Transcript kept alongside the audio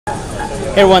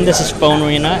Hey everyone, this is Phone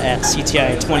Arena at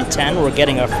CTI 2010. We're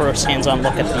getting our first hands-on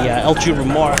look at the LG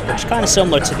Remarq, which is kind of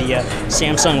similar to the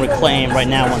Samsung Reclaim right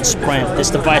now on Sprint. This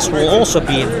device will also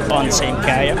be on the same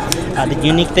carrier. The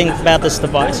unique thing about this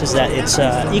device is that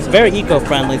it's very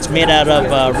eco-friendly. It's made out of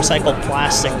recycled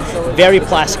plastic, very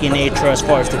plasticky in nature as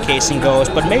far as the casing goes,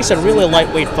 but makes it a really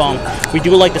lightweight phone. We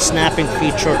do like the snapping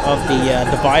feature of the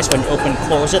device. When you open and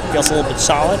close it, it feels a little bit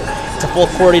solid. It's a full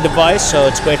QWERTY device, so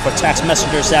it's great for text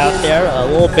messengers out there. A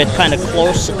little bit kind of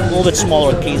close, a little bit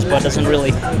smaller keys, but doesn't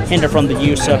really hinder from the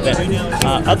use of it.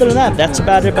 Other than that, that's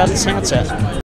about it about this handset.